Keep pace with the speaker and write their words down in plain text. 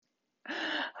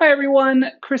Hi everyone,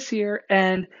 Chris here,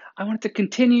 and I wanted to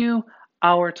continue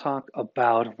our talk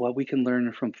about what we can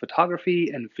learn from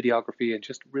photography and videography and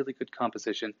just really good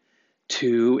composition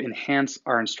to enhance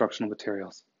our instructional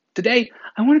materials. Today,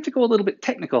 I wanted to go a little bit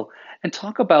technical and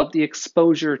talk about the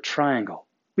exposure triangle,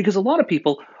 because a lot of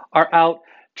people are out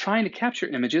trying to capture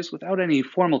images without any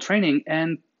formal training,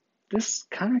 and this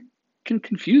kind of can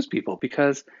confuse people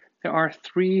because there are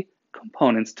three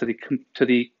components to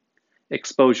the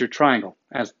exposure triangle,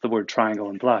 as the word triangle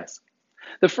implies.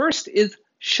 The first is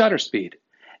shutter speed.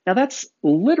 Now, that's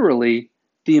literally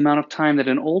the amount of time that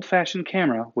an old-fashioned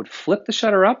camera would flip the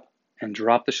shutter up and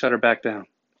drop the shutter back down.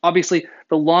 Obviously,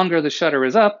 the longer the shutter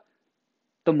is up,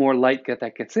 the more light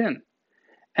that gets in.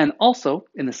 And also,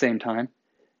 in the same time,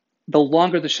 the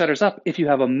longer the shutter's up, if you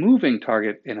have a moving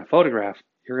target in a photograph,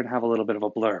 you're going to have a little bit of a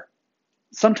blur.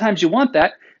 Sometimes you want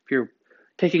that if you're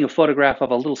taking a photograph of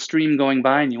a little stream going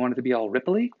by and you want it to be all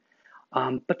ripply.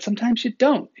 But sometimes you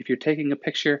don't. If you're taking a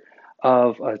picture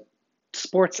of a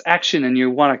sports action and you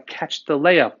want to catch the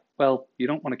layup, well, you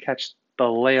don't want to catch the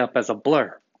layup as a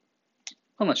blur,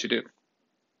 unless you do.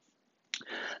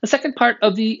 The second part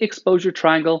of the exposure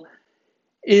triangle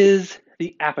is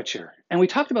the aperture. And we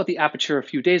talked about the aperture a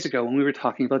few days ago when we were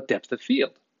talking about depth of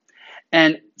field.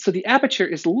 And so the aperture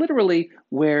is literally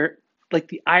where, like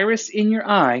the iris in your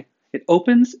eye, it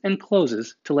opens and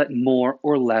closes to let more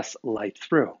or less light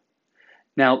through.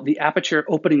 Now, the aperture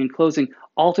opening and closing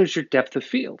alters your depth of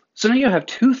field. So now you have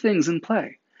two things in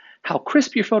play: how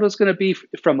crisp your photo is going to be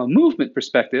from a movement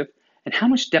perspective, and how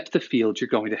much depth of field you're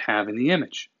going to have in the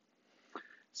image.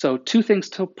 So two things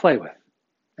to play with.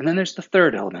 And then there's the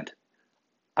third element,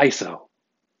 ISO.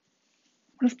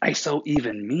 What does ISO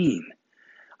even mean?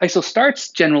 ISO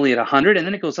starts generally at 100 and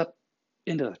then it goes up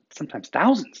into sometimes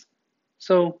thousands.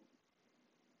 So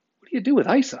what do you do with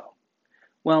ISO?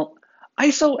 Well,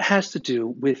 ISO has to do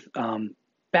with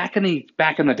back in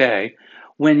the day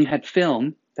when you had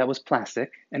film that was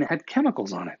plastic and it had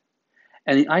chemicals on it.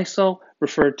 And the ISO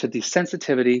referred to the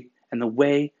sensitivity and the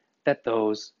way that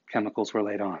those chemicals were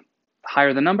laid on. The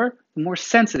higher the number, the more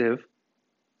sensitive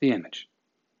the image.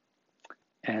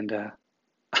 And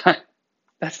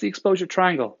that's the exposure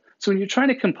triangle. So when you're trying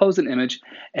to compose an image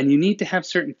and you need to have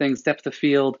certain things, depth of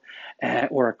field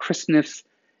or a crispness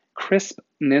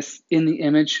in the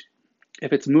image,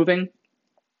 if it's moving,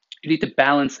 you need to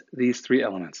balance these three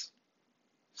elements.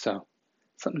 So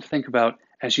something to think about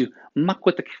as you muck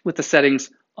with the settings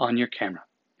on your camera.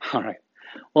 All right.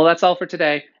 Well, that's all for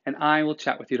today, and I will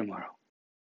chat with you tomorrow.